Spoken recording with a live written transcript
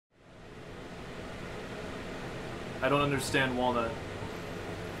I don't understand walnut.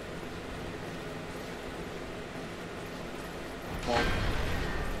 Bonk.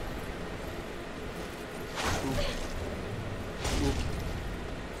 Oop.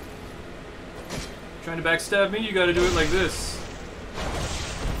 Trying to backstab me? You gotta do it like this.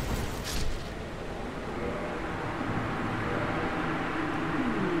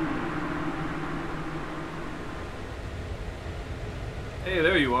 Hey,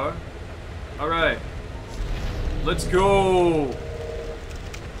 there you are. Alright. Let's go!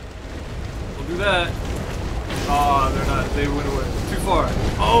 We'll do that. Ah, they're not. They went away. Too far.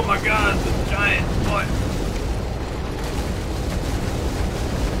 Oh my god, the giant butt.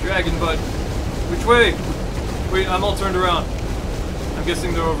 Dragon butt. Which way? Wait, I'm all turned around. I'm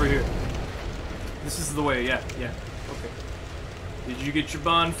guessing they're over here. This is the way, yeah. Okay. Did you get your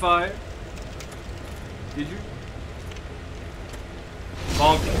bonfire? Did you?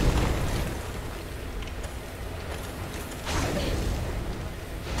 Bonk.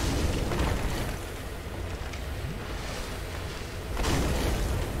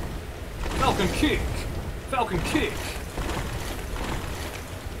 Falcon kick! Falcon kick!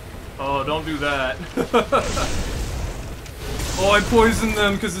 Oh, don't do that. Oh, I poisoned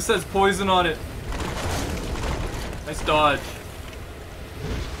them because it says poison on it. Nice dodge.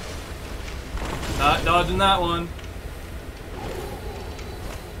 Not dodging that one.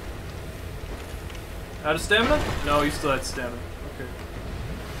 Out of stamina? No, you still had stamina. Okay.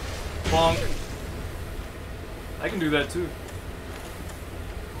 Bonk. I can do that too.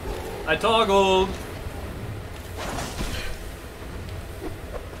 I toggled.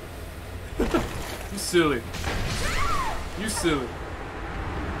 You silly. You silly.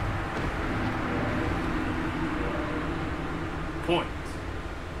 Point.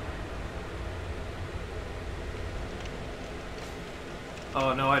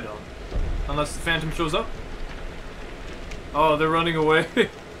 Oh, no, I don't. Unless the phantom shows up. Oh, they're running away.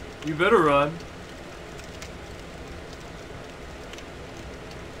 You better run.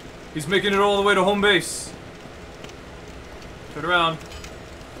 He's making it all the way to home base. Turn around.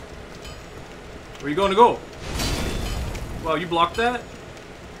 Where are you going to go? Wow, you blocked that?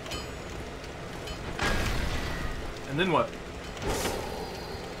 And then what?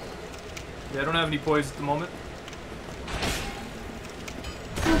 Yeah, I don't have any poise at the moment.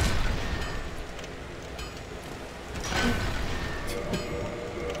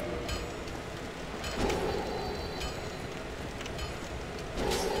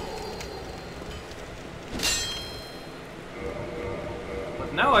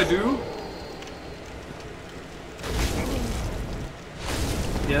 But now I do.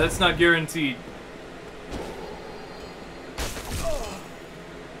 Yeah, that's not guaranteed.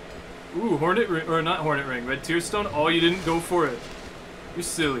 Ooh, Hornet Ring, or not Hornet Ring, Red Tear Stone? Oh, you didn't go for it. You're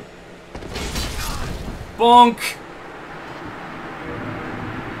silly. Bonk!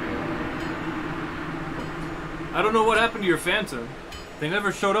 I don't know what happened to your Phantom. They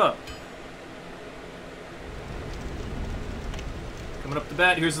never showed up. Coming up the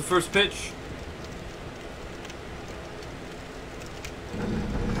bat, here's the first pitch.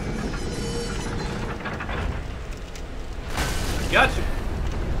 Gotcha!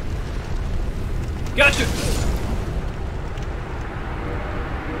 Gotcha!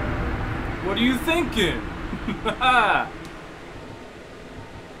 What are you thinking?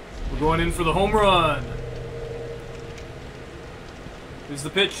 We're going in for the home run. Here's the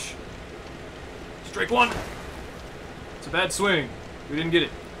pitch. Strike one. It's a bad swing. We didn't get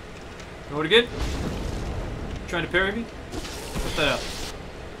it. Know what again? Trying to parry me? Cut that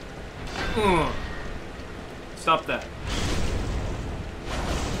out. Stop that.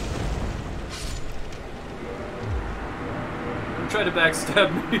 Don't try to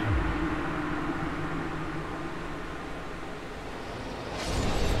backstab me.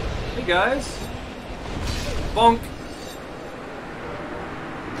 Hey guys. Bonk.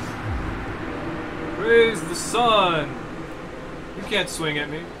 Praise the sun. You can't swing at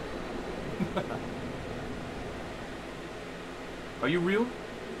me. Are you real?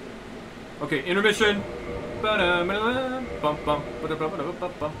 Okay, intermission.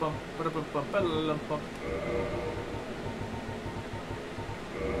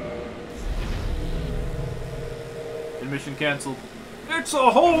 Intermission canceled. It's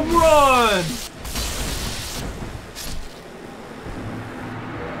a home run!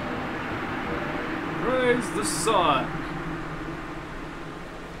 Praise the sun.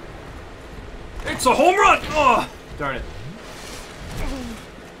 It's a home run! Oh, darn it.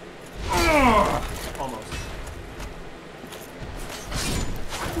 Almost.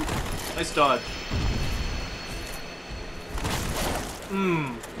 Nice dodge.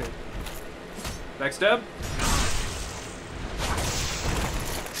 Okay. Backstab.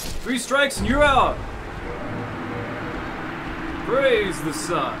 3 strikes and you're out. Praise the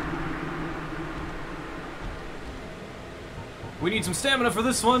sun. We need some stamina for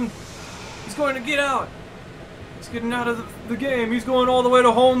this one. He's going to get out. He's getting out of the game. He's going all the way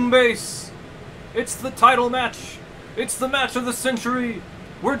to home base. It's the title match. It's the match of the century.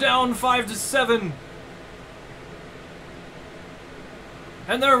 We're down 5-7.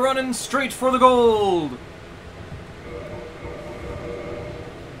 And they're running straight for the gold.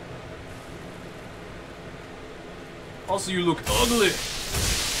 Also, you look ugly.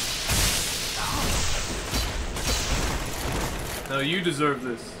 No, you deserve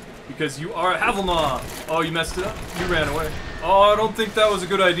this. Because you are a Havelma. Oh, you messed it up? You ran away. Oh, I don't think that was a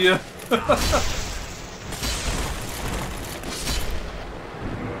good idea.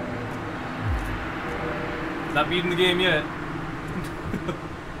 Not beating the game yet.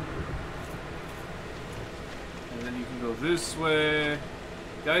 And then you can go this way.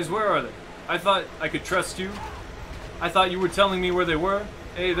 Guys, where are they? I thought I could trust you. I thought you were telling me where they were.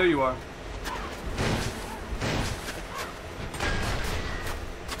 Hey, there you are.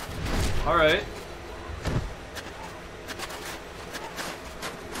 Alright.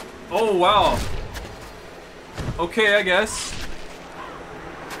 Oh, wow. Okay, I guess.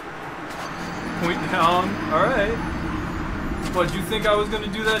 Point down. Alright. What, did you think I was gonna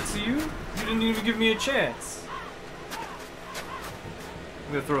do that to you? You didn't even give me a chance.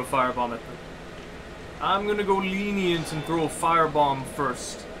 I'm gonna throw a firebomb at them. I'm gonna go lenient and throw a firebomb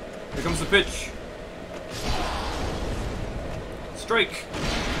first. Here comes the pitch. Strike.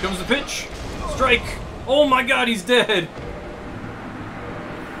 Here comes the pitch. Strike. Oh my god, he's dead.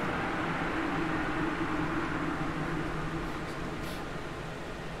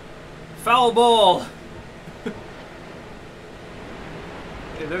 Foul ball.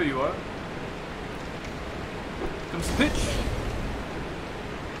 Hey, there you are. Here comes the pitch.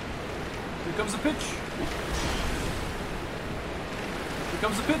 Here comes the pitch. Here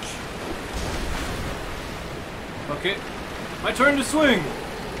comes the pitch. Okay. My turn to swing.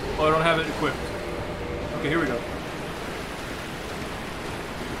 Oh, I don't have it equipped. Okay, here we go.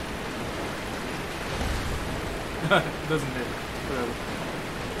 It doesn't hit. Whatever.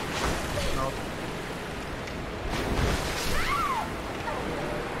 No.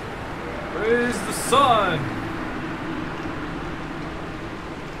 Praise the sun!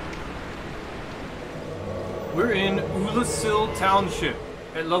 We're in Ulasil Township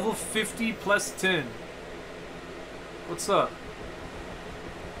at level 50 plus 10. What's up?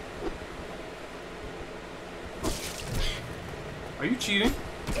 Are you cheating?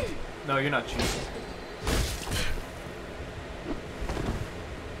 No, you're not cheating.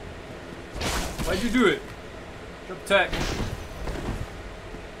 Why'd you do it? Jump attack.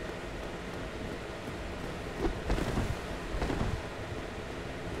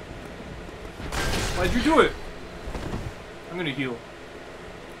 Why'd you do it? I'm gonna heal.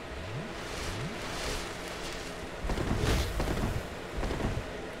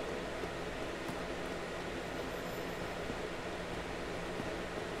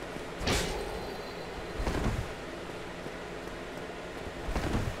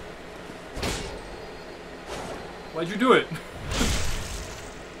 Why'd you do it?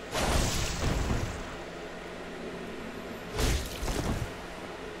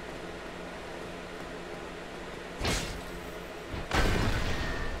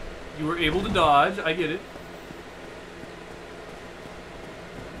 You were able to dodge, I get it.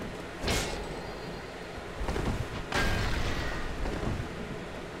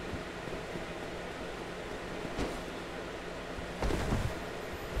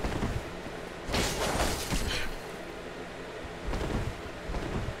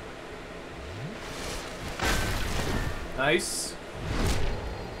 Nice.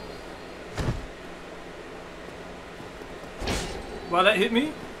 Wow, that hit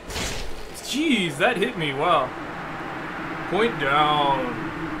me? Jeez, that hit me, wow. Point down.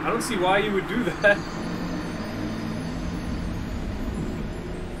 I don't see why you would do that.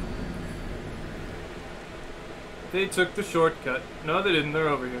 They took the shortcut. No, they didn't. They're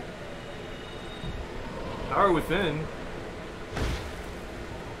over here. Power within.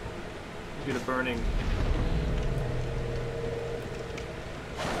 Get a burning.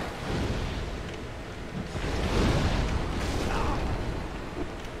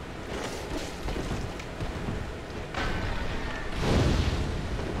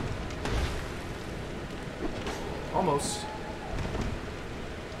 Almost.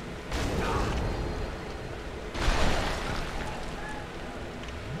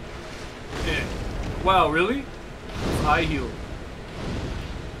 Yeah. Wow, really? High heal.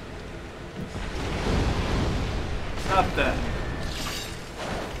 Stop that.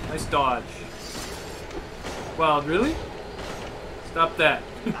 Nice dodge. Wow, really? Stop that.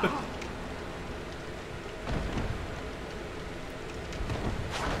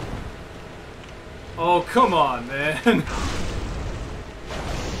 Oh, come on, man.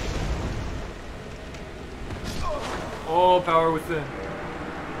 Oh, power within.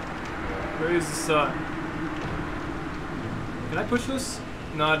 Praise the sun. Can I push this?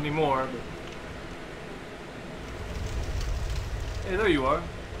 Not anymore, but... Hey, there you are.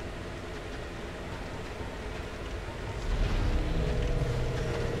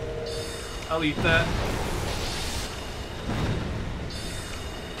 I'll eat that.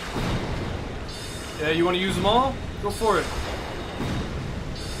 Yeah, you want to use them all? Go for it.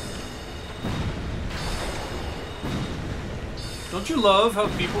 Don't you love how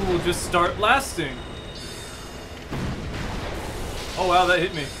people will just start blasting? Oh wow, that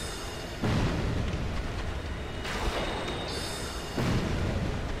hit me.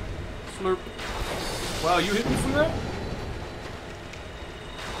 Slurp. Wow, you hit me from there?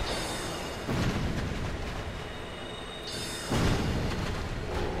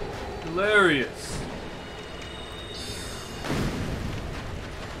 Hilarious.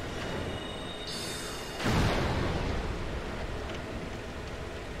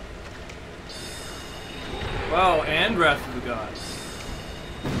 Wow, and Wrath of the Gods.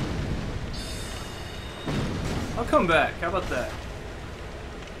 I'll come back. How about that?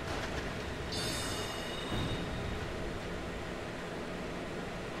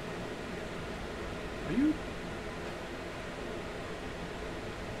 Are you?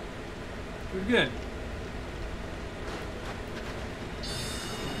 Do it again.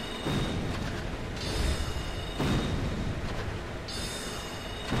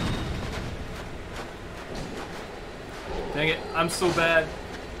 Dang it, I'm so bad.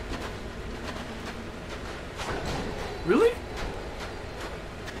 Really?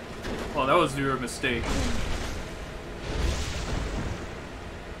 Oh, that was your mistake.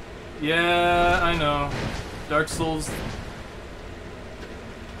 Yeah, I know. Dark Souls.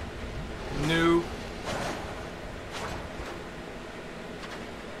 New.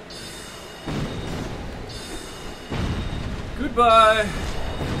 Goodbye.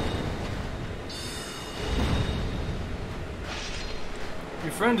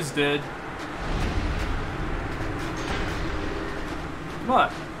 Your friend is dead. Come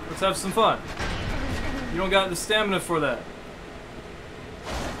on, let's have some fun. You don't got the stamina for that.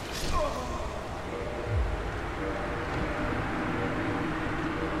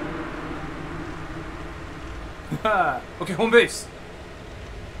 Okay, home base.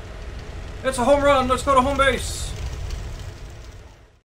 It's a home run. Let's go to home base.